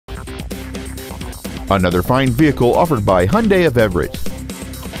Another fine vehicle offered by Hyundai of Everett.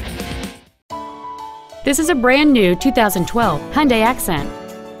 This is a brand new 2012 Hyundai Accent.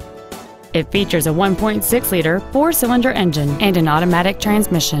 It features a 1.6-liter four-cylinder engine and an automatic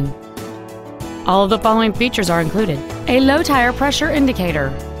transmission. All of the following features are included: a low tire pressure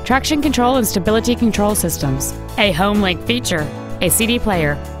indicator, traction control and stability control systems, a home link feature, a CD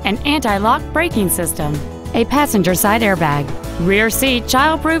player, an anti-lock braking system, a passenger side airbag, rear seat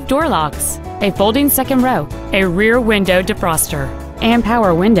child-proof door locks, a folding second row, a rear window defroster, and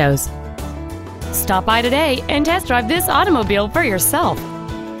power windows. Stop by today and test drive this automobile for yourself.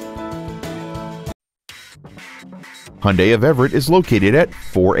 Hyundai of Everett is located at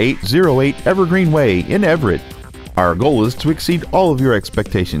 4808 Evergreen Way in Everett. Our goal is to exceed all of your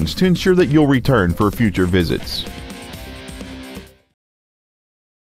expectations to ensure that you'll return for future visits.